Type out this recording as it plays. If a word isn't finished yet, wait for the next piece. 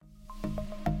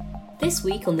This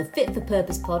week on the Fit for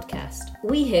Purpose podcast,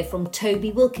 we hear from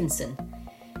Toby Wilkinson.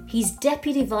 He's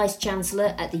Deputy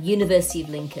Vice-Chancellor at the University of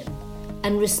Lincoln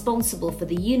and responsible for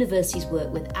the university's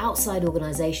work with outside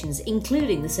organisations,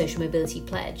 including the Social Mobility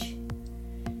Pledge.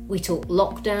 We talk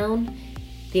lockdown,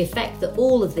 the effect that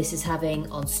all of this is having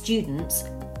on students,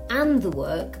 and the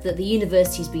work that the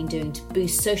university's been doing to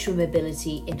boost social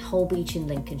mobility in Holbeach in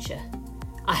Lincolnshire.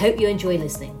 I hope you enjoy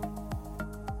listening.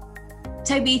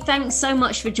 Toby, thanks so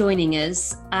much for joining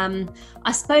us.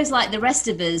 I suppose like the rest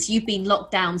of us, you've been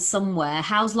locked down somewhere.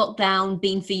 How's lockdown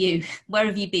been for you? Where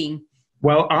have you been?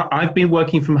 Well, I've been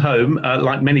working from home,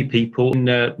 like many people,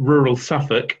 in rural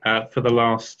Suffolk for the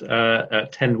last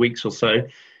 10 weeks or so.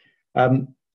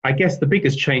 I guess the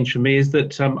biggest change for me is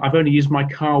that I've only used my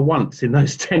car once in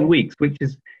those 10 weeks, which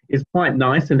is quite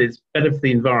nice and it's better for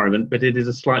the environment, but it is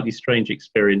a slightly strange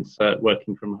experience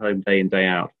working from home day in, day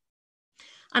out.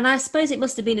 And I suppose it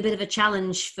must have been a bit of a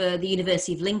challenge for the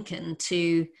University of Lincoln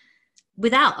to,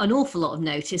 without an awful lot of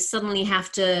notice, suddenly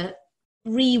have to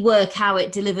rework how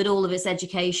it delivered all of its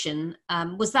education.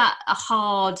 Was that a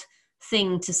hard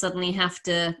thing to suddenly have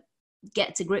to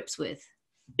get to grips with?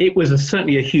 It was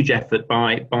certainly a huge effort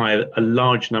by a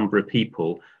large number of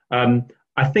people.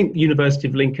 I think the University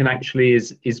of Lincoln actually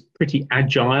is pretty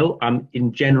agile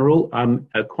in general,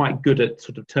 quite good at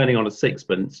sort of turning on a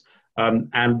sixpence.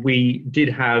 And we did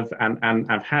have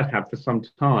and have had for some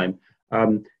time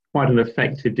quite an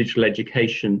effective digital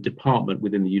education department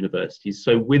within the university.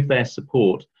 So with their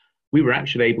support, we were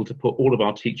actually able to put all of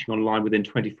our teaching online within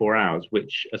 24 hours,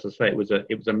 which, as I say,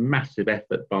 it was a massive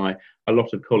effort by a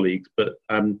lot of colleagues, but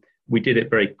we did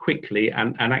it very quickly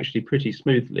and actually pretty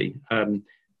smoothly.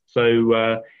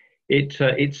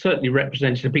 It certainly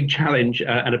represented a big challenge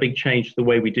and a big change to the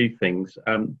way we do things,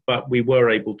 but we were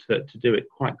able to do it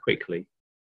quite quickly.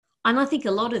 And I think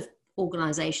a lot of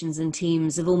organisations and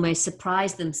teams have almost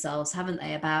surprised themselves, haven't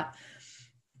they, about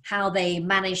how they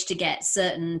managed to get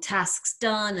certain tasks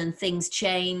done and things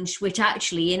changed, which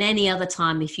actually in any other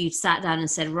time, if you'd sat down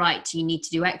and said, right, you need to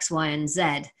do X, Y, and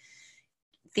Z,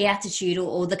 the attitude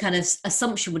or the kind of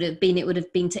assumption would have been it would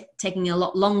have been taking a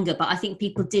lot longer. But I think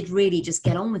people did really just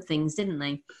get on with things, didn't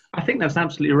they? I think that's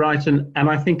absolutely right. And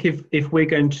I think if we're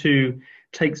going to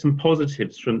take some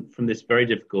positives from this very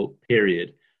difficult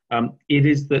period, it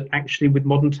is that actually with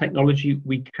modern technology,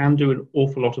 we can do an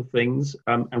awful lot of things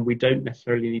and we don't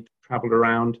necessarily need to travel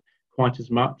around quite as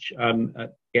much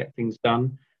to get things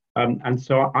done. And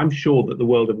so I'm sure that the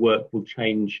world of work will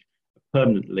change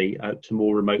permanently to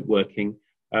more remote working.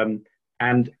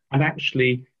 And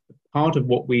actually, part of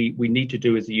what we need to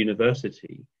do as a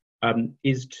university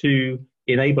is to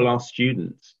enable our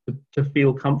students to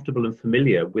feel comfortable and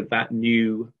familiar with that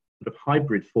new sort of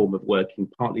hybrid form of working,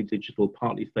 partly digital,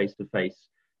 partly face-to-face,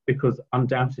 because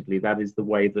undoubtedly that is the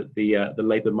way that the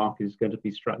labour market is going to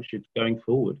be structured going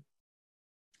forward.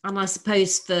 And I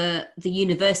suppose for the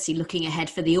university looking ahead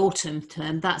for the autumn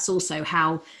term, that's also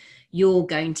how you're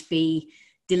going to be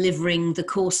delivering the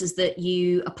courses that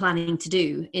you are planning to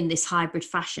do in this hybrid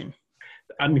fashion.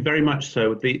 I mean, very much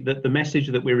so. The message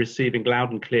that we're receiving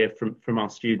loud and clear from our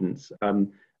students,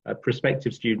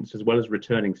 prospective students as well as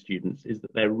returning students, is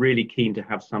that they're really keen to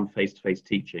have some face-to-face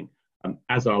teaching,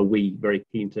 as are we very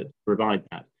keen to provide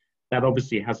that. That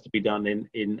obviously has to be done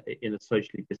in a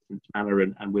socially distanced manner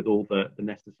and with all the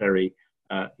necessary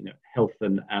health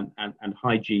and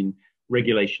hygiene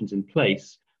regulations in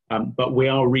place. But we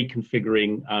are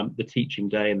reconfiguring the teaching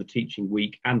day and the teaching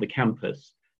week and the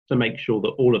campus to make sure that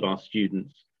all of our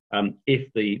students,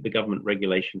 if the government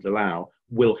regulations allow,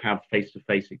 will have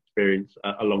face-to-face experience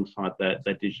alongside their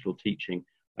digital teaching,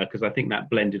 because I think that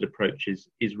blended approach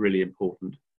is really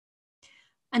important.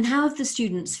 And how have the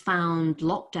students found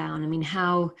lockdown? I mean,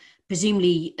 how,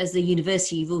 presumably as the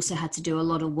university, you've also had to do a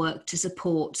lot of work to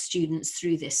support students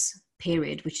through this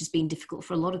period, which has been difficult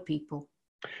for a lot of people.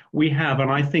 We have, and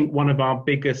I think one of our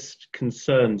biggest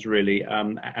concerns really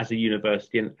as a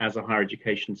university and as a higher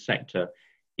education sector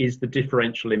is the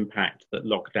differential impact that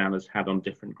lockdown has had on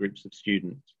different groups of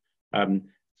students.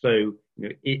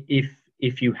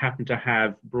 If you happen to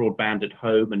have broadband at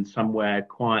home and somewhere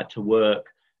quiet to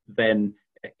work, then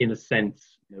in a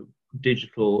sense,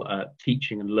 digital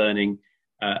teaching and learning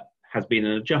has been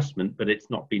an adjustment, but it's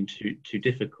not been too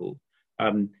difficult.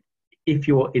 If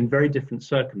you're in very different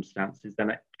circumstances,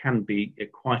 then it can be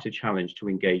quite a challenge to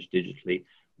engage digitally.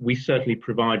 We certainly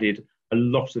provided a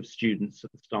lot of students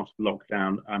at the start of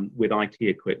lockdown with IT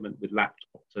equipment, with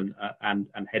laptops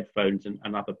and headphones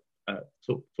and other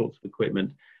sorts of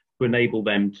equipment to enable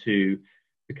them to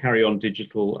carry on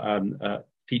digital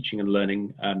teaching and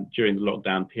learning during the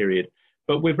lockdown period.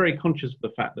 But we're very conscious of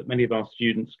the fact that many of our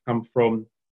students come from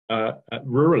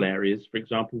rural areas, for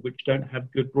example, which don't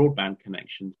have good broadband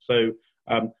connections. So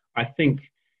I think,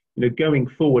 going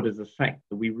forward as a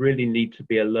sector, we really need to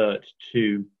be alert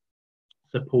to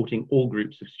supporting all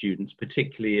groups of students,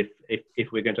 particularly if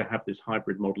we're going to have this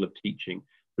hybrid model of teaching,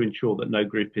 to ensure that no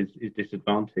group is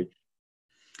disadvantaged.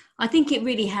 I think it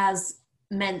really has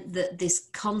meant that this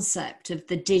concept of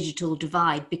the digital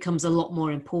divide becomes a lot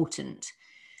more important,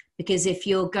 because if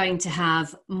you're going to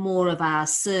have more of our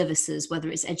services, whether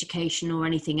it's education or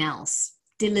anything else,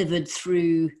 delivered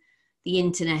through the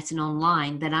internet and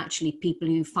online, then actually people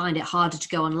who find it harder to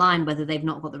go online, whether they've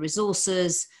not got the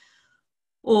resources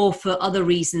or for other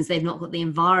reasons they've not got the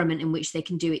environment in which they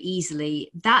can do it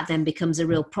easily, that then becomes a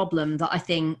real problem that I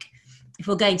think, if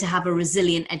we're going to have a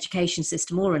resilient education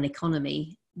system or an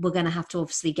economy, we're going to have to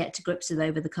obviously get to grips with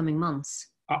over the coming months.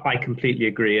 I completely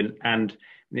agree. And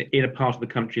in a part of the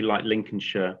country like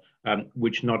Lincolnshire,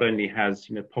 which not only has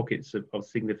pockets of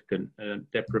significant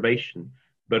deprivation,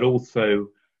 but also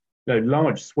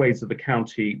large swathes of the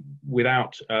county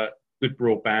without good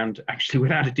broadband, actually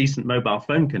without a decent mobile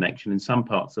phone connection in some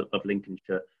parts of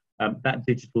Lincolnshire, that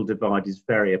digital divide is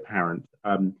very apparent.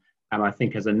 And I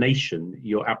think as a nation,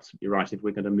 you're absolutely right. If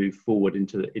we're going to move forward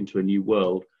into a new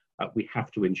world, we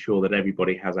have to ensure that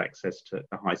everybody has access to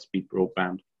high-speed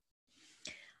broadband.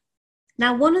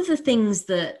 Now, one of the things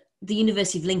that the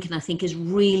University of Lincoln, I think, has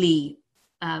really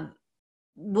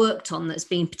worked on that's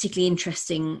been particularly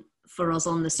interesting for us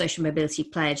on the Social Mobility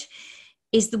Pledge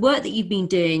is the work that you've been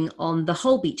doing on the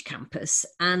Holbeach campus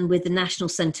and with the National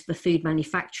Centre for Food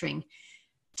Manufacturing.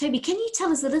 Toby, can you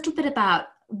tell us a little bit about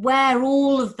where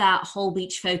all of that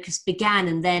Holbeach focus began,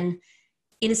 and then,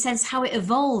 in a sense, how it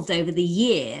evolved over the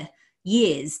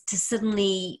years to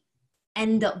suddenly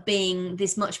end up being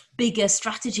this much bigger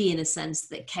strategy, in a sense,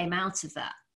 that came out of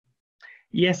that?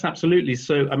 Yes, absolutely.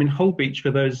 So, Holbeach,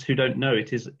 for those who don't know,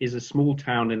 it is a small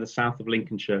town in the south of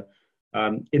Lincolnshire,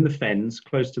 in the Fens,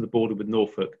 close to the border with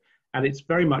Norfolk, and it's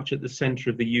very much at the centre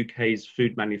of the UK's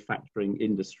food manufacturing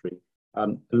industry. A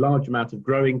large amount of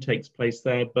growing takes place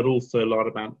there, but also a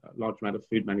large amount of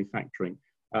food manufacturing.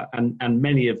 And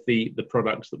many of the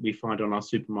products that we find on our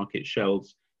supermarket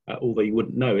shelves, although you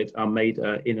wouldn't know it, are made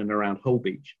in and around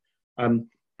Holbeach.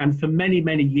 And for many,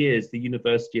 many years, the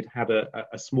university had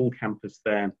a small campus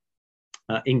there,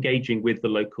 engaging with the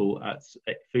local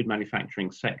food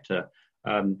manufacturing sector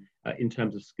in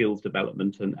terms of skills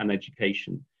development and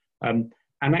education.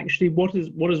 And actually, what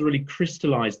has really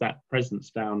crystallised that presence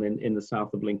down in the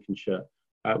south of Lincolnshire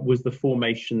was the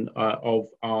formation of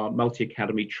our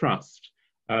Multi-Academy Trust,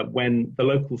 when the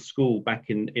local school back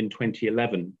in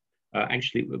 2011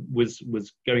 actually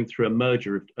was going through a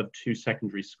merger of two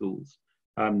secondary schools.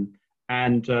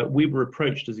 And we were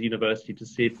approached as a university to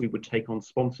see if we would take on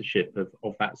sponsorship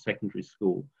of that secondary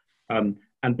school.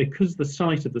 And because the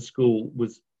site of the school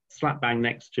was slap bang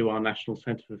next to our National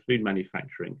Centre for Food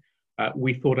Manufacturing,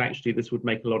 we thought actually this would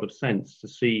make a lot of sense to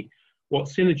see what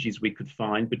synergies we could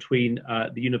find between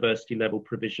the university level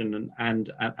provision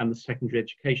and the secondary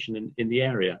education in the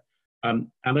area. And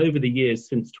over the years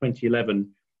since 2011,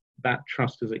 that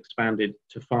trust has expanded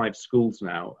to 5 schools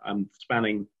now,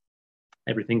 spanning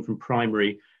everything from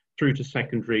primary through to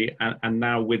secondary, and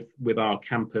now with our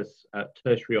campus,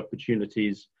 tertiary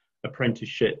opportunities,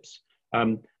 apprenticeships.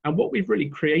 And what we've really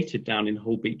created down in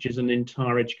Holbeach is an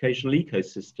entire educational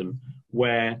ecosystem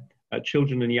where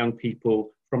children and young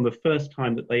people, from the first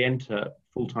time that they enter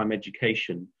full-time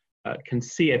education, can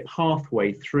see a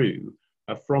pathway through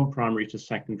from primary to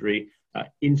secondary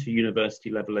into university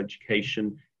level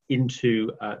education, into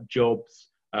jobs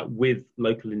with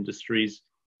local industries.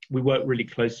 We work really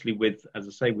closely with, as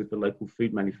I say, with the local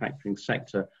food manufacturing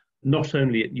sector, not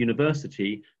only at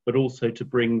university, but also to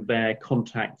bring their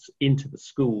contacts into the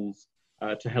schools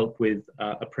to help with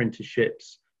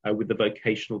apprenticeships, with the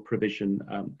vocational provision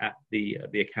at the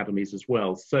academies as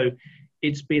well. So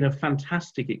it's been a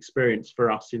fantastic experience for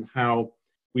us in how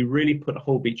we really put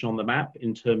Holbeach on the map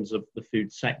in terms of the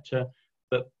food sector,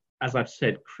 but as I've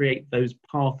said, create those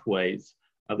pathways,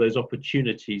 those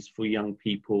opportunities for young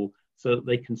people so that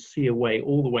they can see a way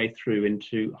all the way through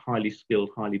into highly skilled,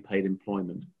 highly paid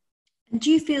employment. Do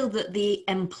you feel that the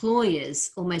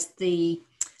employers, almost the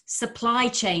supply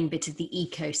chain bit of the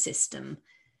ecosystem,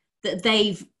 that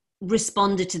they've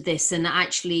responded to this and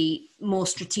actually more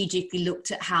strategically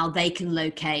looked at how they can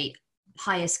locate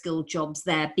higher skilled jobs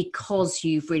there because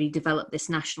you've really developed this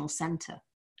national centre?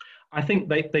 I think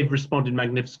they've responded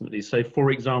magnificently. So, for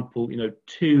example,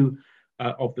 2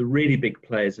 of the really big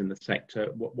players in the sector,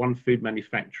 one food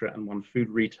manufacturer and one food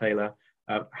retailer,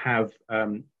 have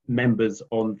members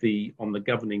on the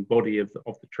governing body of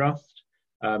the trust.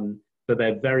 So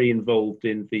they're very involved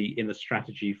in the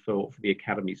strategy for the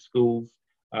academy schools.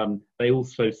 They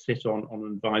also sit on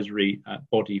an advisory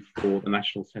body for the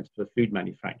National Centre for Food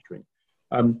Manufacturing.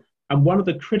 And one of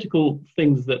the critical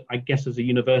things that I guess as a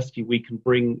university we can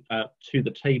bring to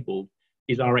the table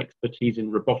is our expertise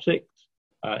in robotics,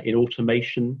 in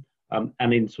automation,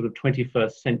 and in sort of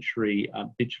 21st century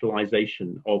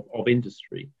digitalization of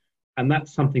industry. And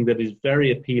that's something that is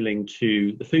very appealing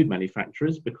to the food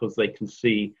manufacturers because they can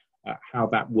see how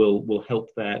that will help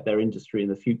their industry in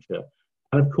the future.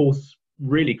 And of course,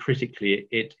 really critically,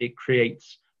 it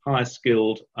creates higher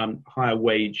skilled, higher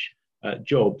wage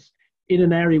jobs in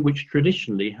an area which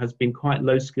traditionally has been quite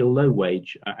low skill, low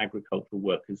wage agricultural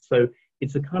workers. So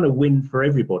it's a kind of win for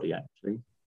everybody, actually.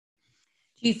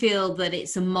 Do you feel that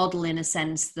it's a model in a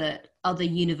sense that other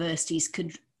universities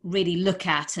could really look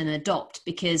at and adopt?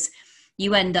 Because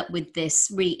you end up with this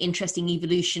really interesting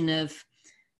evolution of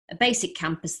a basic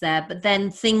campus there, but then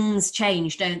things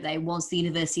change, don't they, once the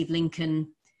University of Lincoln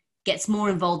gets more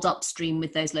involved upstream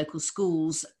with those local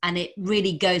schools, and it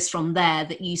really goes from there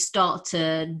that you start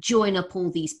to join up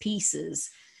all these pieces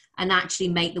and actually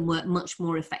make them work much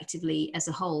more effectively as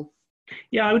a whole.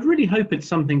 Yeah, I would really hope it's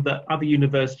something that other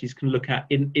universities can look at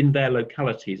in their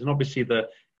localities, and obviously the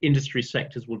industry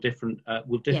sectors will differ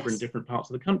in different parts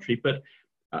of the country. But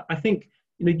I think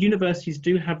universities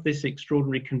do have this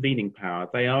extraordinary convening power.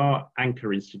 They are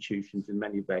anchor institutions in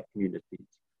many of their communities.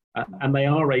 And they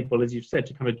are able, as you've said,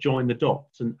 to kind of join the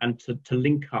dots and to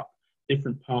link up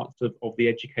different parts of the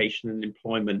education and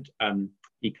employment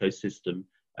ecosystem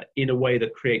in a way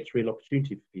that creates real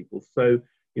opportunity for people. So,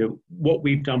 what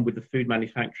we've done with the food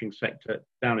manufacturing sector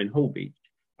down in Holbeach,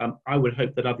 I would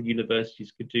hope that other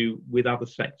universities could do with other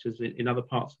sectors in other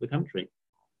parts of the country.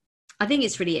 I think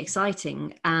it's really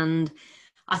exciting, and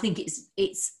I think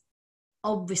it's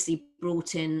obviously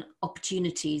brought in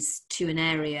opportunities to an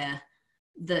area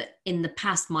that in the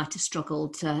past might have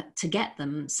struggled to get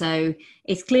them. So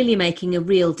it's clearly making a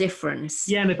real difference.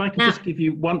 Yeah, and if I can just give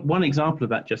you one example of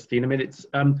that, Justine. I mean, it's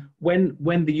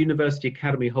when the University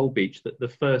Academy Holbeach, the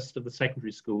first of the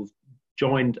secondary schools,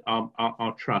 joined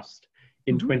our trust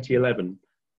in 2011.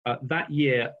 That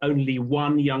year, only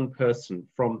one young person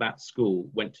from that school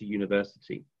went to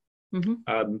university.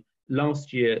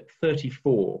 Last year,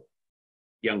 34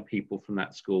 young people from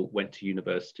that school went to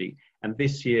university. And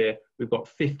this year, we've got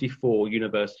 54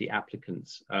 university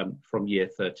applicants from year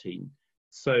 13.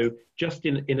 So just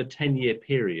in a 10-year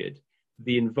period,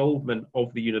 the involvement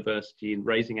of the university in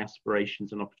raising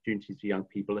aspirations and opportunities for young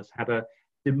people has had a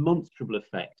demonstrable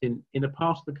effect in a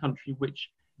part of the country which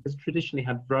has traditionally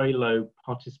had very low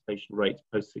participation rates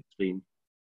post-16.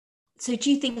 So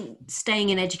do you think staying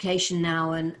in education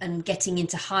now and getting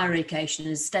into higher education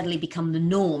has steadily become the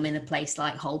norm in a place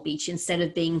like Holbeach, instead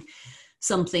of being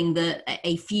something that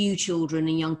a few children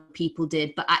and young people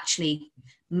did, but actually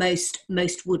most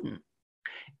wouldn't?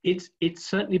 It's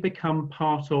certainly become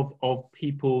part of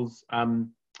people's,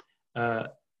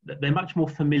 they're much more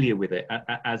familiar with it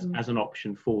as an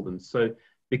option for them. So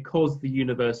because the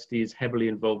university is heavily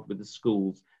involved with the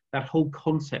schools, that whole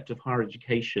concept of higher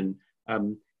education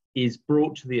is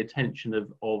brought to the attention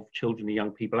of children and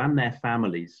young people and their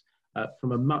families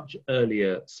from a much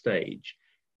earlier stage.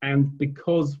 And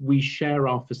because we share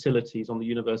our facilities on the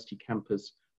university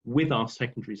campus with our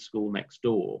secondary school next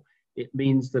door, it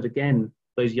means that, again,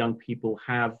 those young people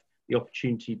have the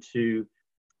opportunity to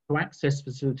access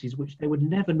facilities which they would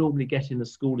never normally get in the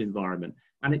school environment.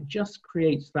 And it just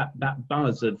creates that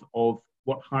buzz of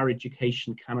what higher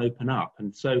education can open up.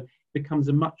 And so it becomes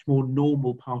a much more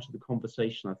normal part of the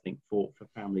conversation, I think, for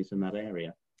families in that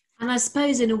area. And I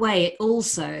suppose in a way it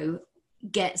also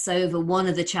gets over one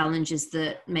of the challenges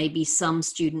that maybe some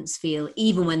students feel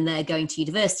even when they're going to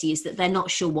university, is that they're not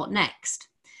sure what next.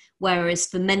 Whereas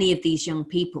for many of these young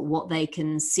people, what they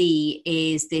can see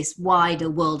is this wider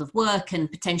world of work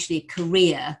and potentially a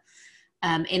career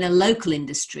in a local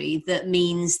industry that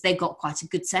means they've got quite a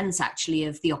good sense actually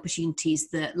of the opportunities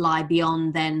that lie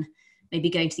beyond then maybe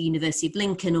going to the University of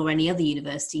Lincoln or any other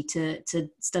university to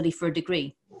study for a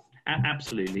degree.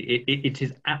 Absolutely. It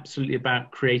is absolutely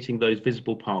about creating those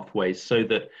visible pathways so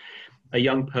that a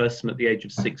young person at the age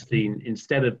of 16,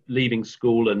 instead of leaving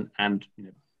school and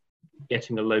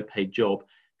getting a low-paid job,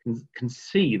 can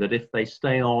see that if they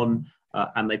stay on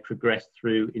and they progress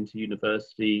through into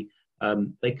university,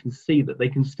 they can see that they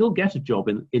can still get a job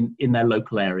in their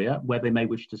local area where they may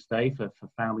wish to stay for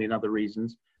family and other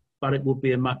reasons, but it will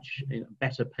be a much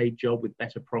better paid job with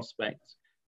better prospects.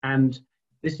 And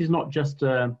this is not just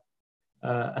a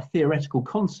a theoretical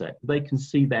concept. They can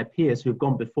see their peers who have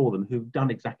gone before them, who've done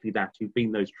exactly that, who've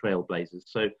been those trailblazers.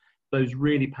 So those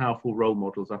really powerful role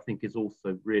models, I think, is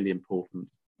also really important.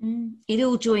 It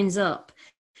all joins up.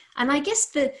 And I guess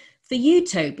for you,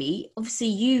 Toby, obviously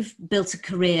you've built a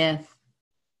career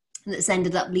that's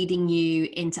ended up leading you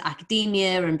into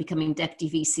academia and becoming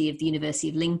Deputy VC of the University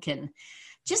of Lincoln.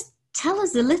 Just tell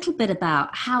us a little bit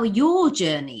about how your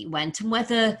journey went and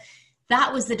whether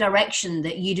that was the direction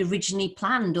that you'd originally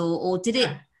planned, or did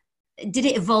it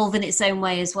evolve in its own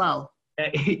way as well?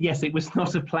 Yes, it was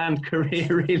not a planned career,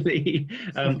 really.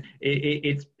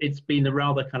 It's been a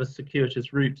rather kind of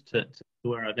circuitous route to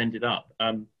where I've ended up.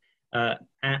 And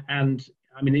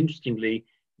I mean, interestingly,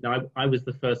 I was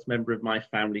the first member of my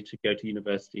family to go to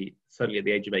university, certainly at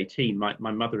the age of 18.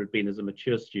 My mother had been as a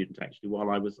mature student, actually, while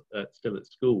I was still at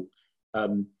school.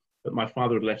 But my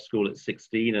father had left school at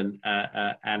 16,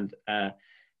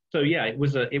 so yeah, it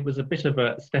was a bit of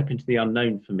a step into the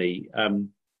unknown for me.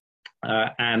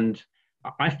 And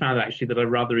I found actually that I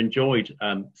rather enjoyed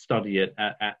study at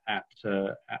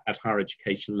higher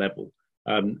education level,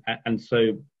 and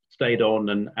so stayed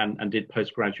on and did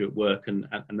postgraduate work and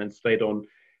then stayed on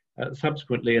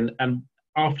subsequently. And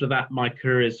after that, my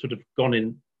career has sort of gone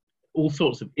in all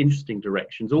sorts of interesting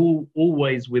directions,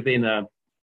 always within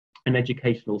an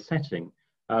educational setting.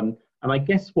 And I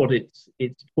guess what it's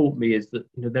taught me is that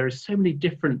there are so many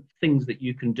different things that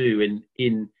you can do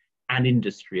in an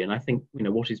industry, and I think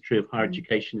what is true of higher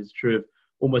education is true of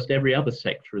almost every other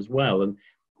sector as well.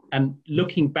 And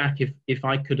looking back, if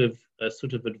I could have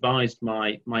sort of advised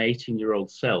my 18-year-old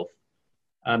self,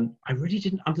 I really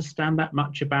didn't understand that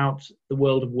much about the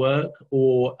world of work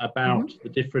or about the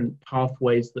different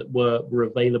pathways that were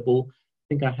available. I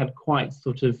think I had quite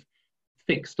sort of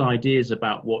fixed ideas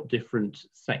about what different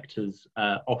sectors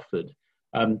offered.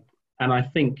 And I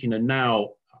think, now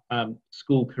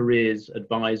school careers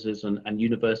advisors and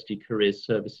university careers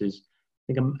services,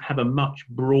 I think have a much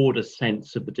broader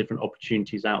sense of the different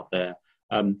opportunities out there.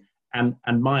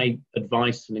 And my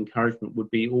advice and encouragement would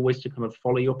be always to kind of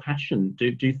follow your passion,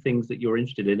 do things that you're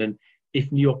interested in. And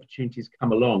if new opportunities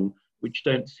come along, which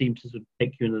don't seem to sort of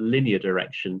take you in a linear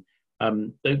direction,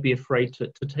 don't be afraid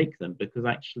to take them, because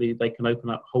actually they can open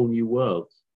up whole new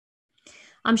worlds.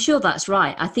 I'm sure that's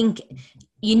right. I think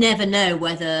you never know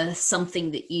whether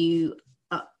something that you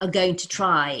are going to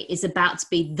try is about to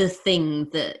be the thing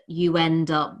that you end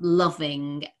up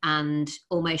loving and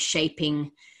almost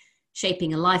shaping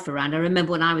a life around. I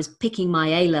remember when I was picking my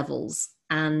A-levels,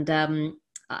 and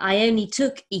I only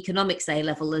took economics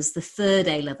A-level as the third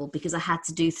A-level because I had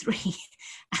to do 3.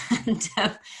 And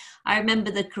I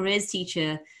remember the careers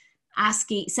teacher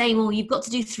saying, well, you've got to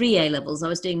do 3 A-levels. I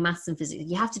was doing maths and physics.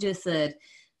 You have to do a third.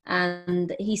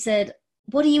 And he said,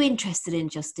 what are you interested in,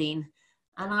 Justine?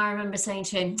 And I remember saying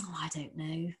to him, I don't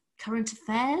know, current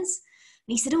affairs?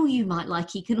 And he said, you might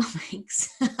like economics.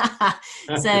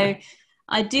 So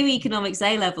I do economics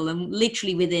A-level, and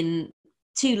literally within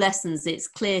 2 lessons, it's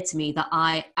clear to me that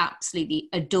I absolutely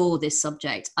adore this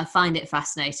subject. I find it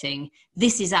fascinating.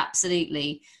 This is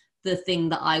absolutely the thing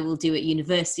that I will do at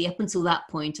university. Up until that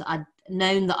point, I'd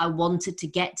known that I wanted to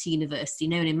get to university.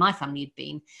 No one in my family had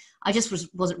been. I just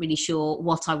wasn't really sure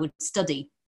what I would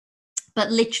study.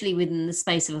 But literally within the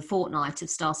space of a fortnight of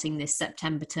starting this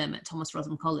September term at Thomas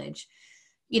Rotherham College,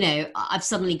 I've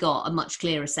suddenly got a much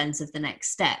clearer sense of the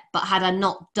next step. But had I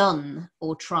not done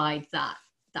or tried that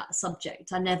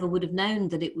subject, I never would have known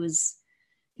that it was,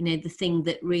 the thing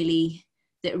that really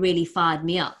fired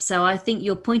me up. So I think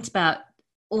your point about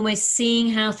almost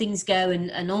seeing how things go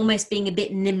and almost being a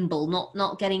bit nimble,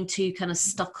 not getting too kind of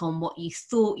stuck on what you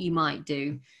thought you might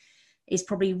do, is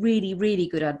probably really, really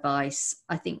good advice,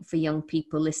 I think, for young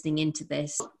people listening into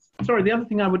this. Sorry, the other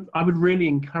thing I would really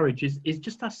encourage is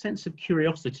just that sense of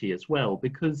curiosity as well,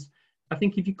 because I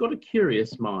think if you've got a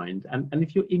curious mind and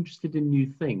if you're interested in new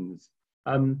things,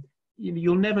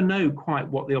 you'll never know quite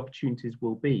what the opportunities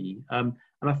will be.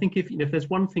 And I think if there's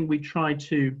one thing we try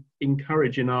to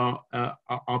encourage in our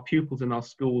pupils in our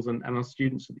schools and our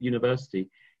students at the university,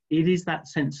 it is that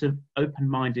sense of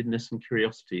open-mindedness and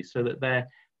curiosity, so that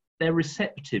they're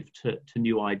receptive to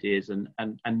new ideas and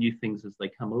new things as they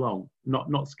come along,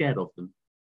 not scared of them.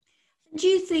 Do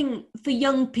you think for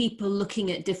young people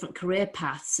looking at different career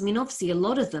paths, I mean, obviously a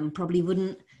lot of them probably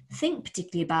wouldn't think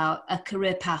particularly about a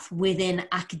career path within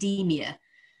academia.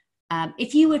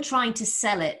 If you were trying to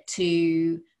sell it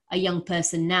to a young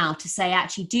person now to say,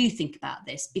 actually do think about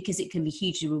this because it can be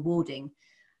hugely rewarding,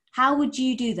 how would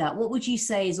you do that? What would you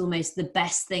say is almost the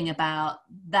best thing about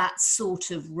that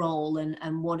sort of role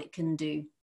and what it can do?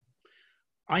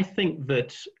 I think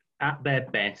that at their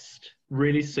best,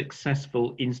 really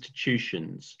successful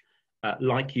institutions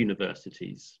like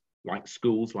universities, like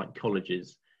schools, like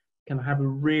colleges, can have a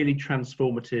really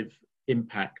transformative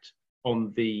impact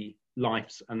on the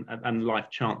lives and life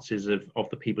chances of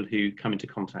the people who come into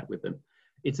contact with them.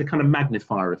 It's a kind of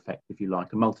magnifier effect, if you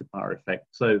like, a multiplier effect.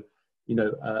 So,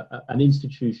 an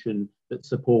institution that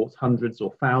supports hundreds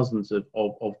or thousands of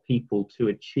people to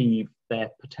achieve their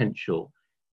potential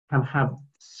can have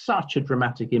such a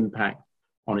dramatic impact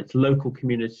on its local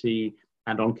community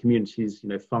and on communities,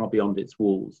 far beyond its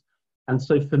walls. And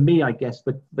so for me, I guess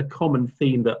the common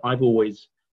theme that I've always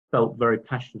felt very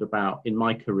passionate about in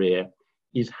my career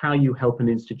is how you help an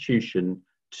institution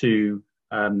to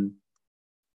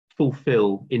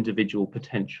fulfill individual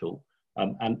potential.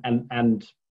 And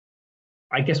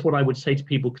I guess what I would say to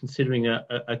people considering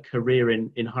a career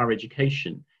in higher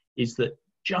education is that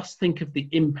just think of the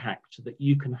impact that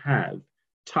you can have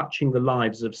touching the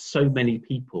lives of so many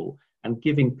people and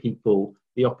giving people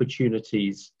the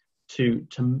opportunities to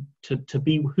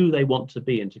be who they want to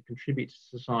be and to contribute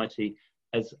to society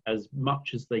as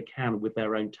much as they can with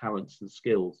their own talents and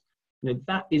skills.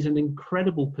 That is an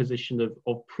incredible position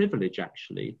of privilege,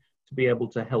 actually, to be able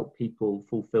to help people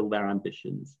fulfill their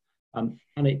ambitions.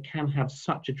 And it can have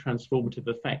such a transformative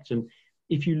effect. And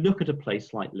if you look at a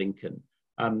place like Lincoln,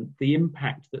 the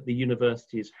impact that the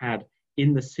university has had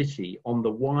in the city on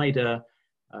the wider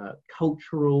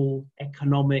cultural,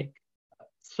 economic,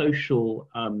 social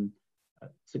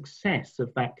success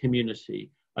of that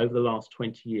community over the last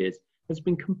 20 years has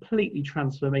been completely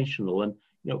transformational. And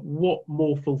what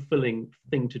more fulfilling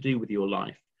thing to do with your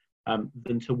life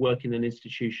than to work in an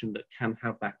institution that can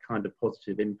have that kind of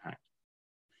positive impact?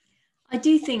 I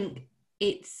do think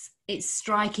it's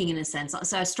striking in a sense.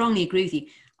 So I strongly agree with you.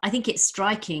 I think it's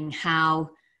striking how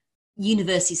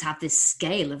universities have this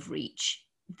scale of reach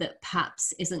that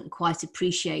perhaps isn't quite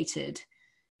appreciated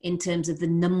in terms of the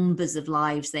numbers of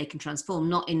lives they can transform,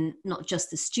 not just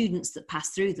the students that pass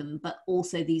through them, but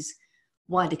also these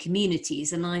wider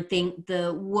communities. And I think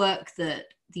the work that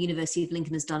the University of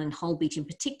Lincoln has done in Holbeach in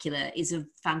particular is a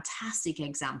fantastic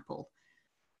example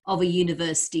of a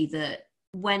university that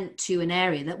went to an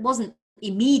area that wasn't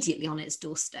immediately on its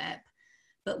doorstep,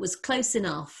 but was close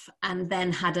enough, and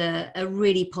then had a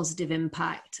really positive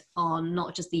impact on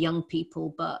not just the young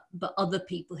people, but other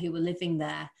people who were living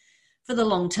there for the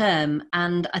long term.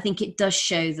 And I think it does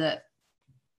show that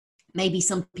maybe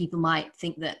some people might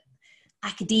think that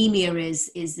academia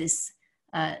is this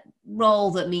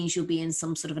role that means you'll be in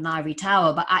some sort of an ivory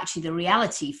tower, but actually the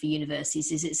reality for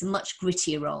universities is it's a much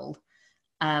grittier role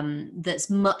that's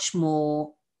much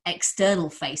more external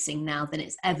facing now than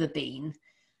it's ever been.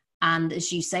 And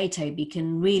as you say, Toby,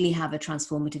 can really have a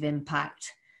transformative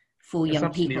impact for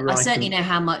young people. Right. I certainly know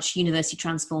how much university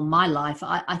transformed my life.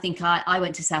 I think I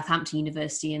went to Southampton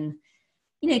University and,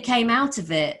 came out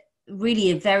of it really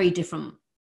a very different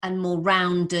and more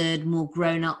rounded, more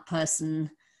grown up person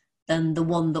than the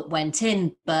one that went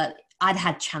in. But I'd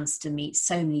had chance to meet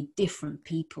so many different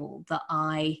people that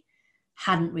I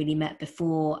hadn't really met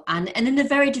before, and in a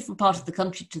very different part of the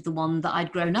country to the one that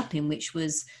I'd grown up in, which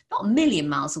was not a million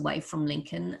miles away from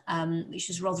Lincoln, which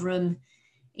was Rotherham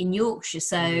in Yorkshire.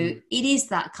 So it is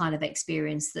that kind of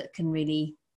experience that can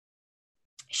really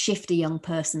shift a young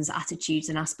person's attitudes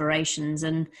and aspirations.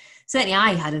 And certainly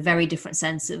I had a very different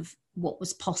sense of what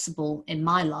was possible in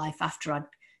my life after I'd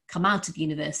come out of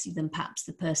university than perhaps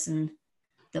the person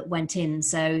that went in.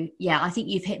 So yeah, I think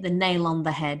you've hit the nail on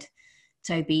the head,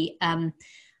 Toby. I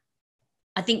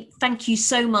think thank you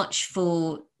so much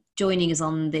for joining us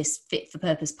on this Fit for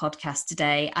Purpose podcast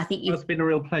today. I think it's been a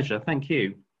real pleasure. Thank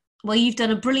you. Well, you've done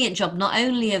a brilliant job, not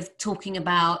only of talking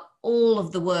about all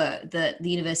of the work that the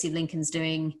University of Lincoln's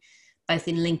doing, both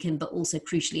in Lincoln, but also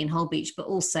crucially in Holbeach, but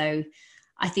also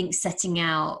I think setting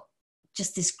out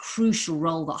just this crucial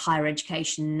role that higher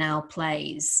education now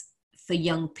plays for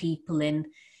young people in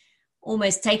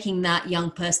almost taking that young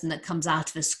person that comes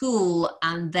out of a school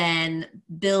and then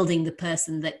building the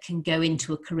person that can go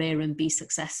into a career and be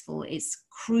successful. It's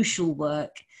crucial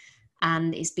work,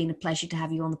 and it's been a pleasure to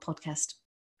have you on the podcast.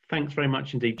 Thanks very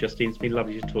much indeed, Justine. It's been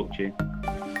lovely to talk to you.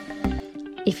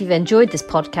 If you've enjoyed this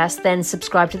podcast, then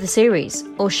subscribe to the series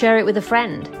or share it with a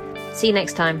friend. See you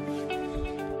next time.